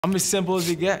I'm as simple as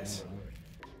it gets.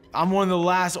 I'm one of the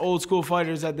last old school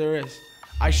fighters that there is.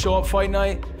 I show up fight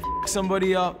night, f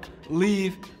somebody up,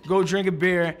 leave, go drink a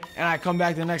beer, and I come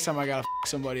back the next time I gotta f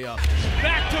somebody up.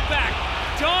 Back to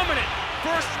back, dominant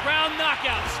first round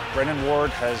knockouts. Brennan Ward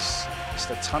has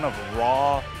just a ton of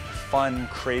raw, fun,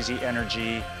 crazy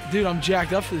energy. Dude, I'm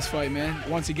jacked up for this fight, man.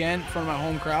 Once again, in front of my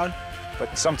home crowd.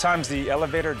 But sometimes the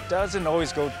elevator doesn't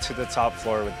always go to the top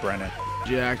floor with Brennan.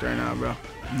 Jacked right now, bro.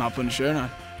 I'm not putting a shirt on.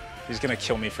 He's gonna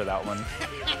kill me for that one.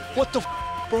 What the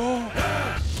f, bro?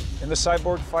 In the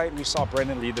Cyborg fight, we saw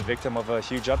Brennan lead the victim of a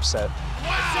huge upset.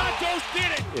 Santos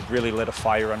did it! It really lit a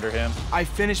fire under him. I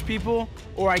finish people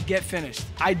or I get finished.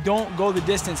 I don't go the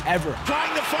distance ever.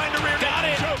 Trying to find a rear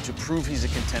naked choke. To prove he's a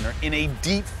contender in a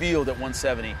deep field at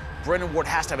 170, Brennan Ward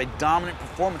has to have a dominant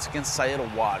performance against Saad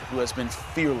Awad, who has been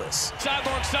fearless.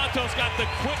 Cyborg Santos got the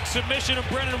quick submission of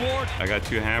Brennan Ward. I got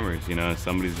two hammers, you know, if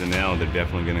somebody's a nail, they're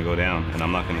definitely gonna go down, and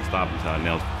I'm not gonna stop until that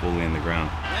nail's fully in the ground.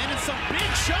 Landed some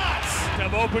big shots.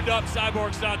 Have opened up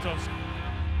Cyborg Santos.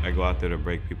 I go out there to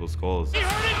break people's skulls. He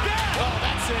heard it down. Oh,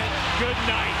 that's it. Good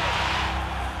night.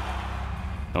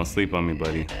 Don't sleep on me,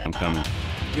 buddy. I'm coming.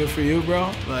 Good for you,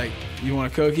 bro. Like, you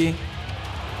want a cookie?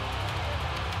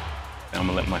 I'm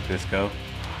gonna let my fist go,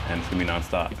 and it's gonna be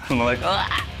nonstop. I'm like,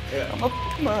 ah! Yeah, I'm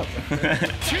up. 2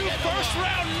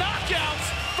 first-round knockouts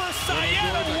for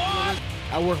Saad Awad.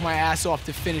 I work my ass off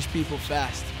to finish people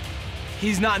fast.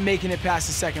 He's not making it past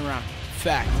the second round.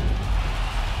 Fact.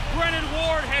 Brennan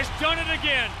Ward has done it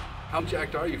again. How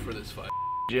jacked are you for this fight?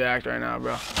 Jacked right now,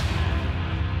 bro.